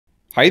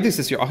Hi, this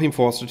is Joachim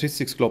for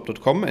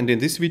statisticsglobe.com, and in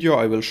this video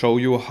I will show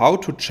you how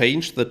to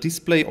change the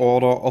display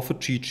order of a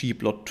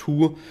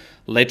ggplot2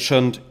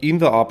 legend in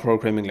the R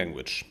programming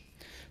language.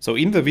 So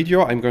in the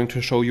video I'm going to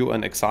show you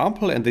an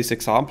example, and this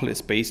example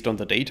is based on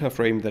the data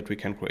frame that we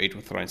can create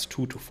with lines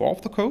 2 to 4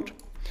 of the code.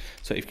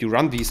 So if you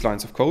run these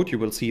lines of code, you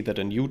will see that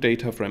a new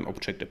data frame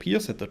object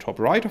appears at the top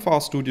right of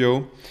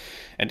RStudio.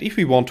 And if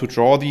we want to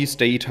draw these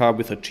data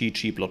with a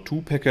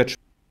ggplot2 package,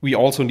 we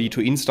also need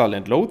to install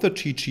and load the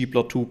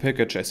ggplot2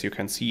 package, as you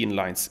can see in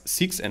lines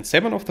 6 and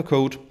 7 of the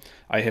code.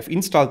 I have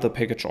installed the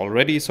package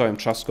already, so I'm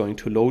just going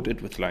to load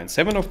it with line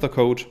 7 of the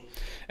code.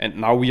 And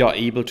now we are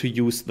able to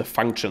use the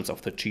functions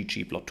of the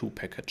ggplot2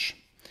 package.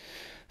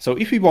 So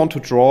if we want to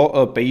draw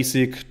a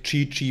basic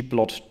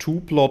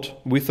ggplot2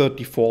 plot with the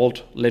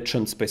default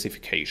legend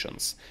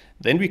specifications,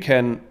 then we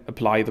can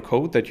apply the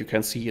code that you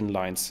can see in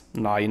lines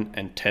 9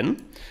 and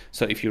 10.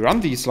 So if you run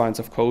these lines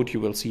of code,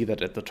 you will see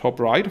that at the top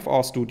right of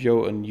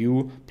RStudio a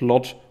new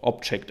plot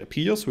object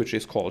appears, which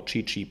is called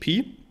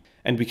ggp.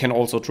 And we can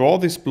also draw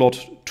this plot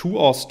to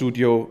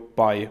RStudio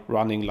by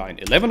running line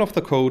 11 of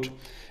the code.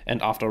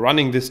 And after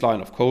running this line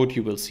of code,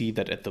 you will see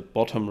that at the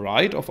bottom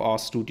right of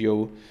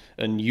RStudio,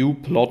 a new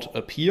plot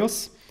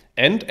appears.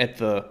 And at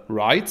the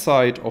right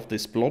side of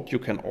this plot, you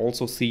can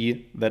also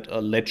see that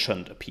a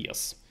legend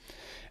appears.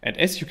 And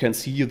as you can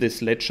see,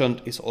 this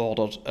legend is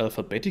ordered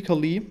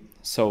alphabetically.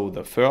 So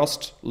the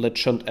first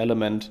legend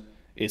element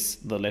is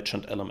the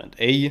legend element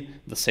A,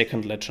 the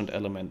second legend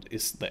element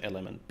is the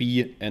element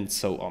B, and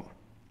so on.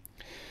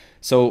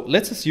 So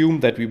let's assume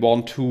that we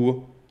want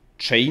to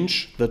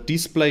change the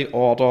display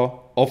order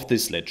of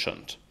this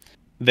legend.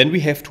 Then we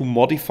have to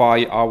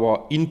modify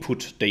our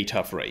input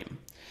data frame.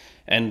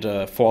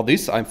 And for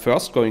this, I'm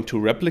first going to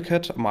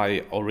replicate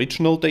my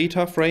original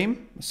data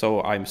frame.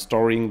 So I'm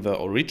storing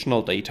the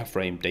original data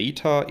frame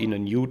data in a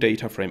new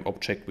data frame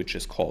object, which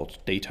is called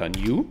data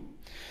new.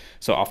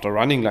 So after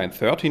running line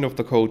 13 of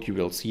the code, you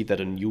will see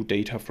that a new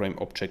data frame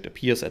object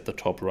appears at the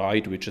top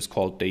right, which is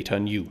called data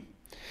new.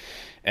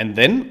 And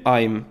then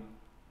I'm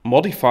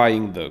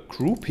modifying the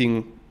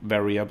grouping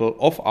variable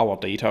of our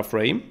data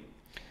frame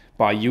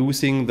by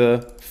using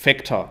the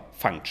factor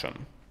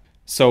function.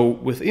 So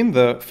within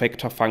the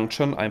factor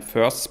function, I'm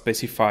first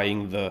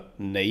specifying the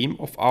name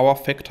of our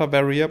factor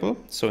variable.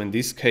 So in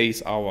this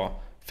case, our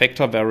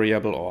factor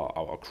variable or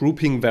our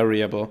grouping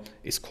variable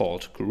is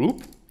called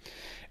group.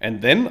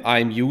 And then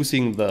I'm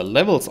using the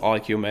levels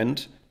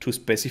argument to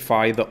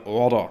specify the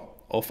order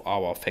of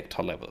our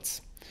factor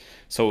levels.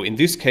 So in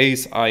this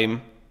case,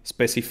 I'm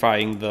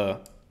specifying the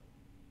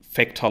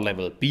factor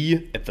level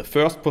B at the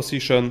first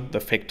position, the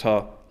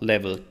factor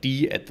level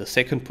D at the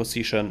second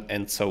position,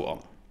 and so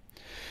on.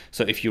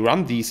 So if you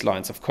run these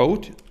lines of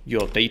code,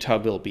 your data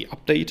will be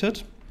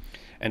updated.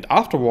 And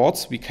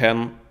afterwards, we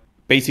can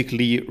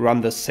basically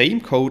run the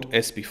same code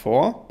as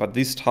before, but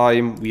this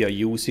time we are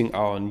using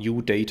our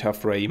new data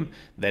frame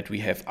that we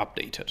have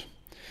updated.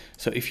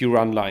 So if you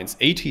run lines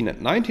 18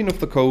 and 19 of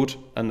the code,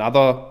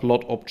 another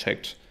plot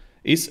object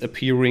is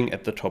appearing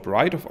at the top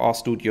right of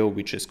RStudio,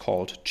 which is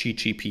called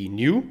ggp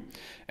new.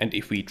 And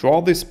if we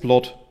draw this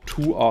plot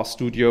to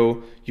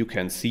RStudio, you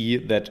can see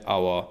that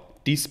our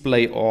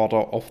display order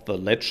of the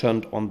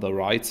legend on the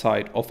right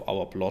side of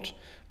our plot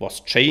was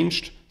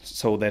changed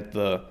so that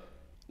the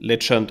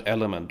legend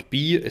element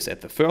B is at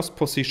the first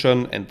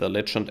position and the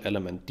legend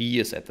element D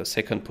is at the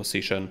second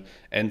position,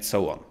 and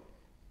so on.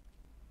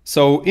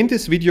 So in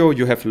this video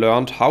you have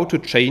learned how to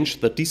change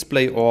the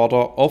display order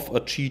of a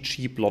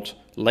ggplot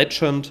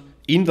legend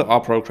in the R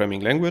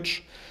programming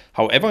language.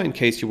 However, in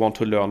case you want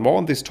to learn more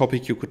on this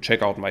topic, you could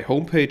check out my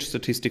homepage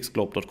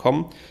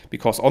statisticsglobe.com,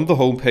 because on the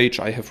homepage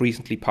I have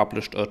recently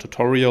published a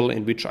tutorial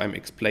in which I'm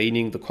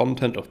explaining the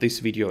content of this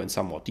video in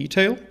some more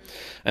detail,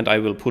 and I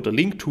will put a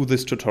link to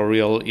this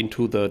tutorial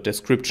into the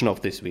description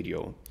of this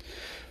video.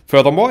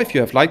 Furthermore, if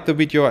you have liked the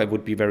video, I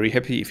would be very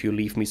happy if you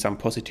leave me some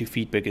positive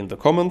feedback in the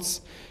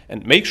comments,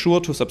 and make sure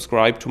to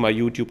subscribe to my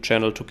YouTube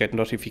channel to get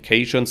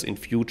notifications in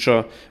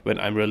future when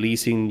I'm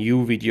releasing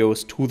new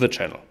videos to the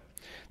channel.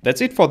 That's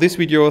it for this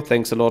video.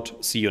 Thanks a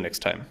lot. See you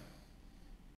next time.